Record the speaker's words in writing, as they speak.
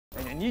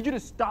I need you to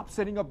stop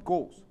setting up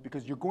goals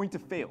because you're going to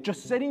fail.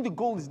 Just setting the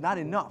goal is not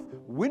enough.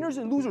 Winners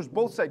and losers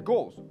both set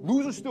goals.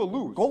 Losers still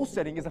lose. Goal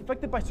setting is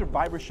affected by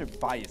survivorship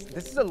bias.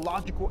 This is a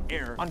logical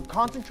error on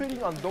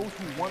concentrating on those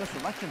who won a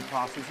selection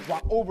process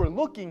while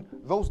overlooking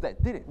those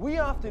that didn't. We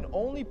often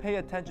only pay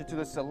attention to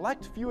the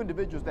select few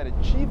individuals that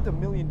achieved $1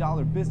 million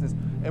business,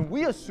 and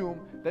we assume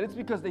that it's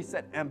because they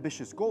set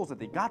ambitious goals that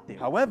they got there.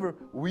 However,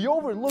 we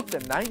overlook the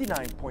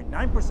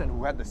 99.9%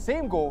 who had the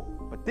same goal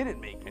but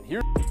didn't make it. And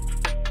here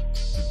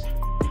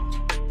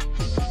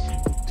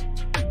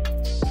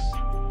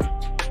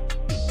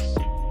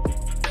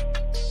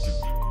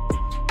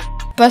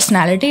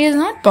Personality is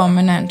not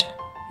permanent,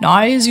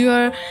 nor is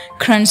your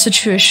current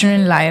situation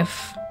in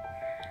life.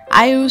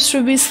 I used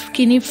to be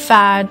skinny,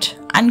 fat,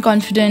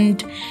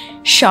 unconfident,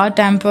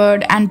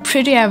 short-tempered, and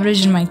pretty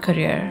average in my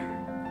career.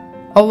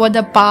 Over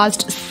the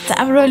past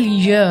several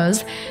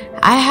years,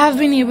 I have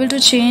been able to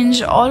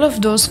change all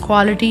of those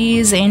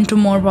qualities into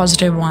more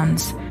positive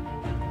ones.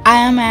 I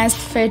am as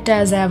fit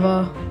as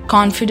ever,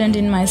 confident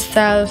in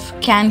myself,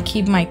 can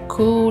keep my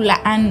cool,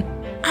 and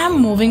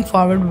I'm moving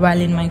forward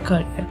well in my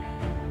career.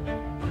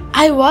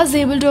 I was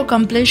able to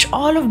accomplish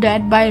all of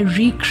that by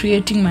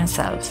recreating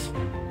myself.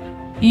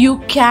 You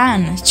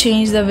can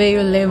change the way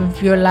you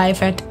live your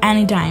life at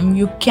any time.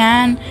 You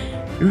can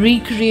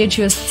recreate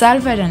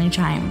yourself at any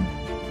time.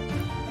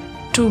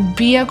 To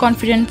be a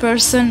confident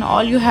person,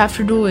 all you have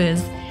to do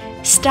is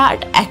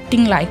start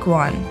acting like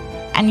one,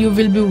 and you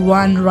will be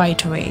one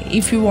right away.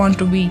 If you want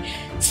to be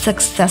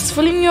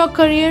successful in your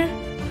career,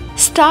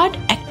 start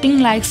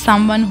acting like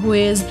someone who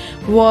is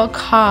work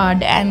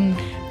hard and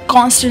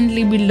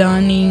constantly be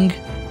learning.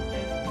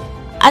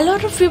 A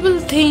lot of people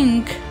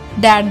think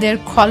that their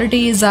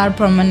qualities are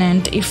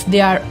permanent. If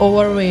they are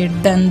overweight,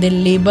 then they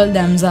label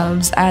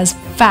themselves as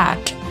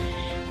fat.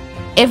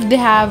 If they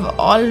have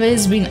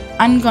always been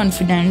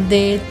unconfident,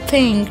 they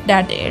think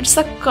that it's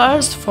a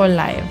curse for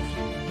life.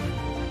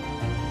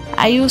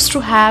 I used to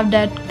have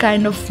that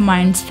kind of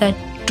mindset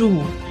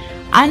too.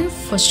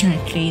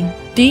 Unfortunately,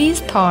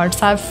 these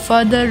thoughts are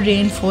further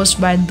reinforced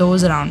by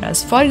those around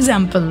us. For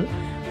example,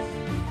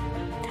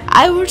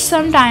 I would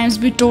sometimes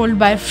be told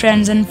by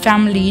friends and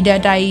family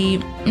that I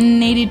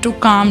needed to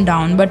calm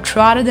down, but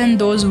rather than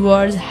those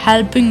words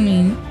helping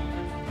me,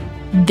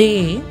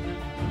 they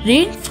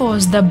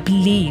reinforced the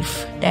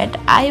belief that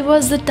I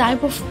was the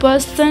type of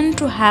person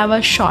to have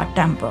a short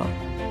temper.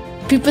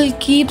 People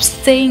keep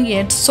saying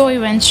it, so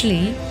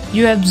eventually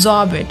you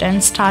absorb it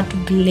and start to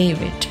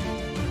believe it.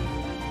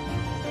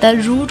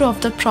 The root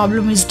of the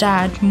problem is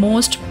that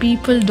most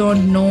people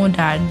don't know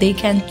that they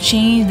can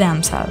change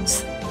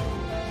themselves.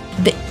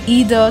 They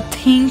either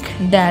think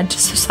that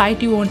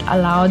society won't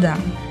allow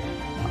them,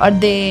 or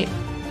they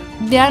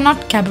are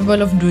not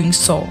capable of doing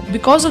so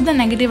because of the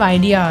negative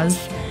ideas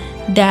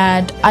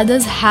that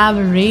others have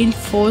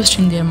reinforced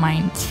in their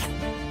minds.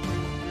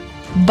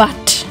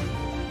 But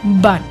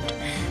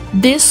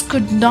this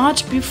could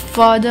not be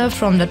further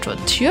from the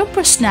truth. Your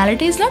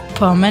personality is not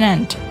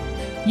permanent.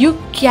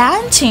 You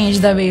can change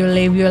the way you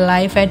live your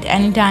life at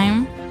any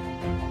time.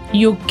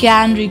 You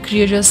can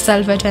recreate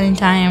yourself at any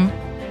time.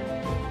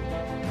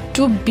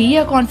 To be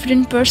a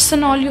confident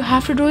person, all you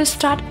have to do is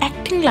start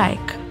acting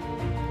like.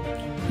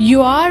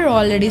 You are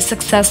already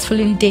successful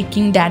in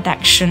taking that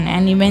action,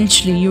 and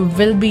eventually you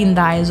will be in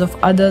the eyes of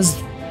others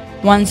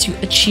once you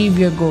achieve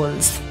your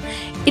goals.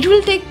 It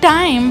will take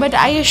time, but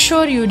I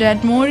assure you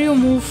that more you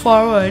move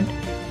forward,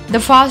 the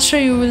faster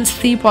you will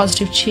see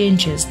positive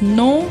changes.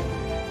 No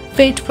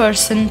fit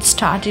person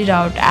started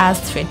out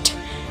as fit.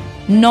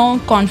 No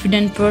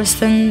confident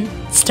person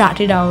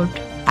started out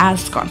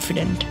as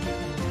confident.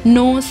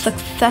 No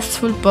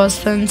successful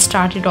person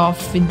started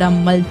off with a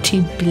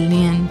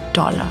multi-billion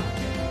dollar.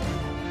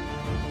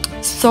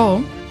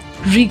 So,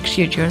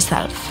 recreate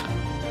yourself.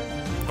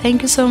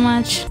 Thank you so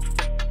much.